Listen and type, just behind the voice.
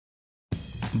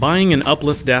Buying an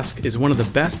UPLIFT desk is one of the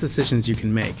best decisions you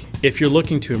can make if you're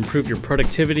looking to improve your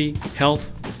productivity,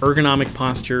 health, ergonomic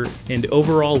posture, and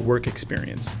overall work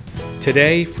experience.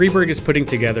 Today, Freeberg is putting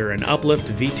together an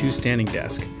UPLIFT V2 Standing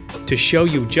Desk to show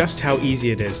you just how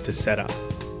easy it is to set up.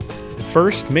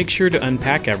 First, make sure to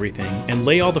unpack everything and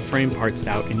lay all the frame parts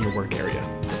out in your work area.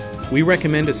 We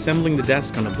recommend assembling the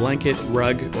desk on a blanket,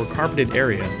 rug, or carpeted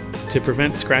area to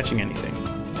prevent scratching anything.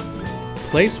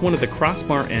 Place one of the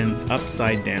crossbar ends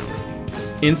upside down.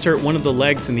 Insert one of the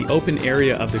legs in the open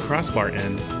area of the crossbar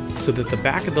end so that the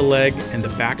back of the leg and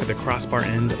the back of the crossbar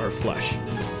end are flush.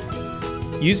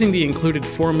 Using the included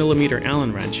 4mm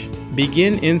Allen wrench,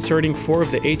 begin inserting 4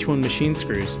 of the H1 machine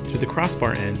screws through the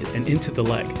crossbar end and into the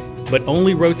leg, but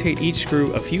only rotate each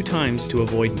screw a few times to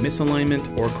avoid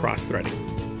misalignment or cross-threading.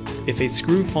 If a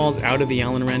screw falls out of the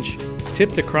Allen wrench, tip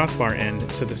the crossbar end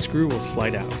so the screw will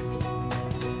slide out.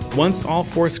 Once all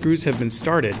 4 screws have been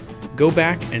started, go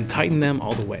back and tighten them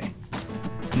all the way.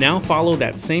 Now follow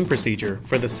that same procedure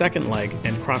for the second leg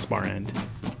and crossbar end.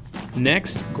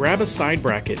 Next, grab a side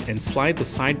bracket and slide the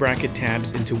side bracket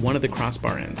tabs into one of the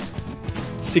crossbar ends.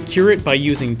 Secure it by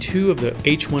using 2 of the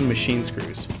H1 machine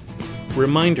screws.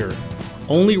 Reminder,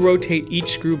 only rotate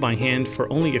each screw by hand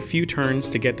for only a few turns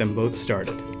to get them both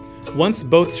started. Once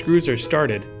both screws are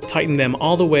started, tighten them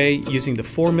all the way using the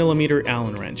 4mm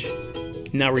Allen wrench.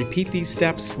 Now repeat these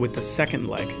steps with the second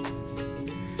leg.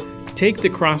 Take the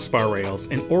crossbar rails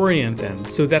and orient them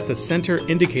so that the center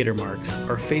indicator marks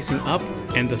are facing up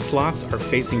and the slots are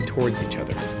facing towards each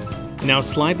other. Now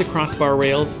slide the crossbar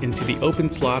rails into the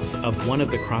open slots of one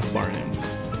of the crossbar ends.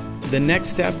 The next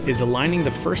step is aligning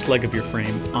the first leg of your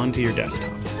frame onto your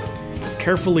desktop.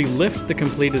 Carefully lift the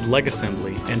completed leg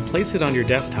assembly and place it on your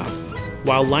desktop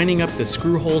while lining up the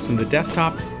screw holes in the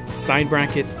desktop, side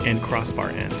bracket, and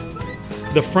crossbar end.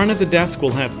 The front of the desk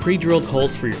will have pre-drilled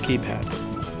holes for your keypad.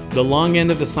 The long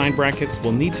end of the side brackets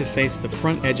will need to face the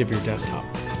front edge of your desktop.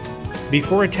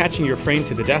 Before attaching your frame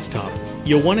to the desktop,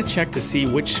 you'll want to check to see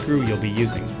which screw you'll be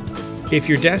using. If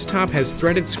your desktop has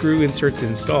threaded screw inserts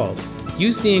installed,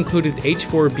 use the included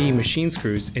H4B machine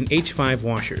screws and H5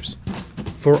 washers.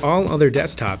 For all other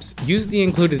desktops, use the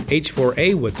included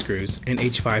H4A wood screws and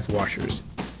H5 washers.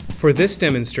 For this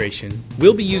demonstration,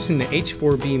 we'll be using the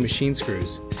H4B machine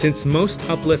screws since most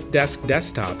UPLIFT Desk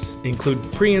desktops include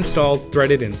pre-installed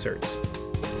threaded inserts.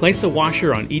 Place a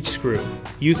washer on each screw.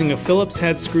 Using a Phillips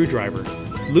head screwdriver,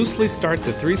 loosely start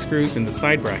the 3 screws in the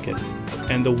side bracket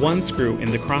and the 1 screw in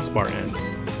the crossbar end.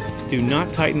 Do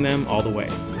not tighten them all the way.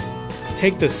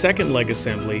 Take the second leg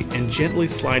assembly and gently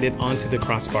slide it onto the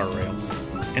crossbar rails,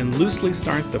 and loosely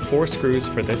start the 4 screws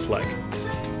for this leg.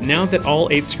 Now that all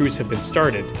 8 screws have been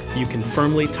started, you can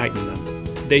firmly tighten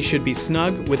them. They should be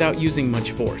snug without using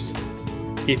much force.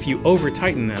 If you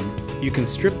over-tighten them, you can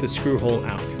strip the screw hole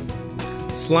out.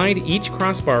 Slide each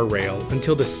crossbar rail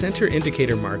until the center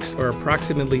indicator marks are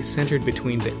approximately centered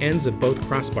between the ends of both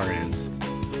crossbar ends.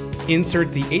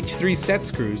 Insert the H3 set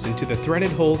screws into the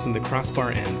threaded holes in the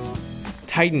crossbar ends.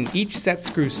 Tighten each set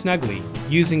screw snugly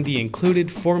using the included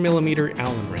 4mm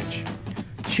Allen wrench.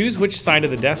 Choose which side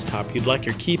of the desktop you'd like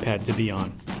your keypad to be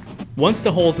on. Once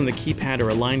the holes in the keypad are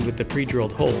aligned with the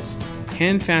pre-drilled holes,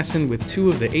 hand fasten with 2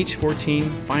 of the H14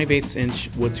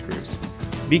 5/8" wood screws.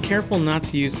 Be careful not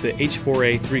to use the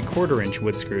H4A 3/4"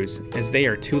 wood screws as they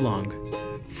are too long.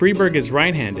 Freeberg is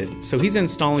right-handed, so he's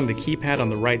installing the keypad on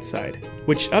the right side,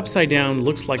 which upside down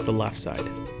looks like the left side.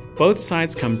 Both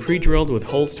sides come pre-drilled with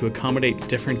holes to accommodate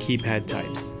different keypad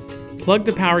types. Plug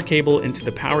the power cable into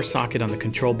the power socket on the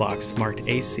control box marked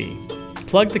AC.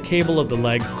 Plug the cable of the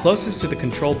leg closest to the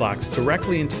control box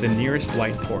directly into the nearest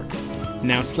white port.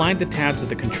 Now slide the tabs of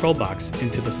the control box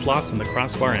into the slots on the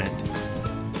crossbar end.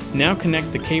 Now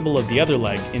connect the cable of the other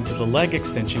leg into the leg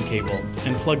extension cable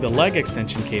and plug the leg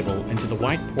extension cable into the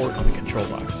white port on the control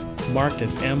box, marked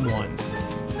as M1.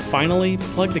 Finally,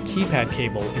 plug the keypad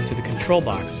cable into the control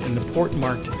box in the port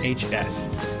marked HS.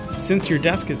 Since your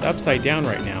desk is upside down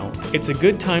right now, it's a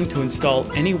good time to install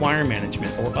any wire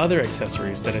management or other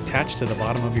accessories that attach to the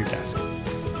bottom of your desk.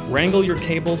 Wrangle your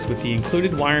cables with the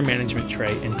included wire management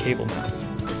tray and cable mounts,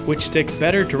 which stick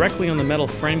better directly on the metal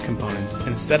frame components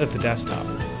instead of the desktop.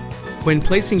 When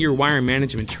placing your wire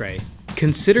management tray,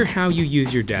 consider how you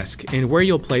use your desk and where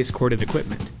you'll place corded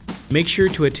equipment. Make sure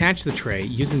to attach the tray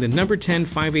using the number 10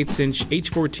 5/8"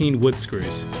 H14 wood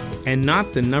screws and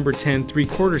not the number 10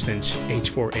 3/4"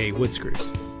 H4A wood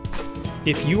screws.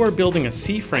 If you are building a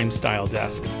C-frame style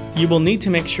desk, you will need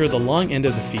to make sure the long end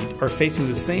of the feet are facing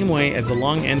the same way as the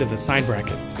long end of the side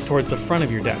brackets towards the front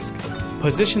of your desk.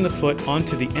 Position the foot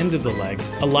onto the end of the leg,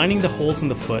 aligning the holes in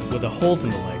the foot with the holes in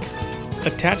the leg.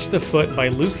 Attach the foot by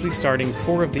loosely starting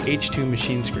 4 of the H2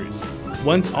 machine screws.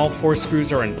 Once all 4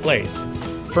 screws are in place,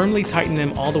 firmly tighten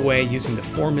them all the way using the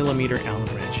 4mm Allen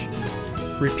wrench.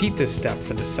 Repeat this step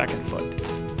for the second foot.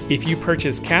 If you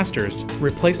purchase casters,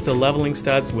 replace the leveling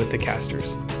studs with the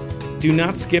casters. Do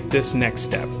not skip this next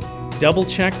step. Double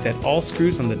check that all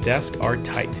screws on the desk are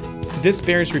tight. This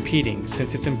bears repeating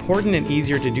since it's important and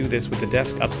easier to do this with the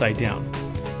desk upside down.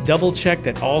 Double check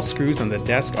that all screws on the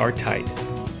desk are tight.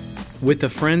 With a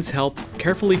friend's help,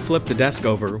 carefully flip the desk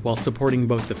over while supporting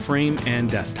both the frame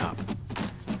and desktop.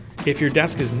 If your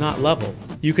desk is not level,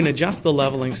 you can adjust the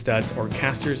leveling studs or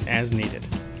casters as needed.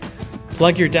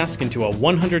 Plug your desk into a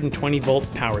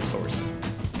 120-volt power source.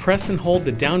 Press and hold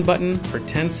the down button for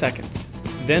 10 seconds,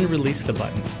 then release the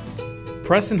button.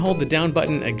 Press and hold the down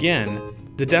button again.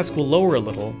 The desk will lower a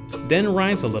little, then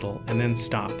rise a little, and then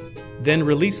stop. Then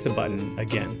release the button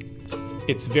again.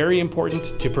 It's very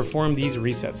important to perform these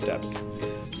reset steps,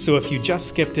 so if you just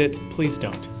skipped it, please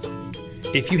don't.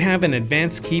 If you have an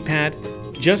advanced keypad,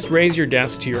 just raise your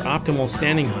desk to your optimal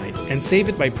standing height and save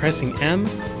it by pressing M,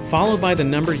 followed by the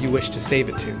number you wish to save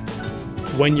it to.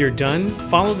 When you're done,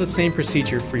 follow the same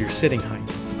procedure for your sitting height.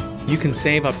 You can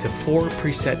save up to 4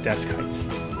 preset desk heights.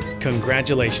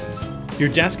 Congratulations! Your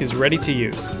desk is ready to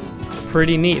use.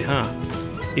 Pretty neat, huh?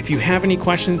 If you have any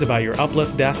questions about your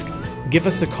UPLIFT desk, give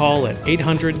us a call at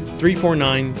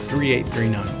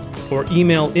 800-349-3839 or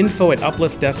email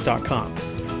info@upliftdesk.com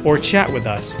or chat with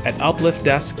us at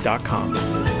upliftdesk.com.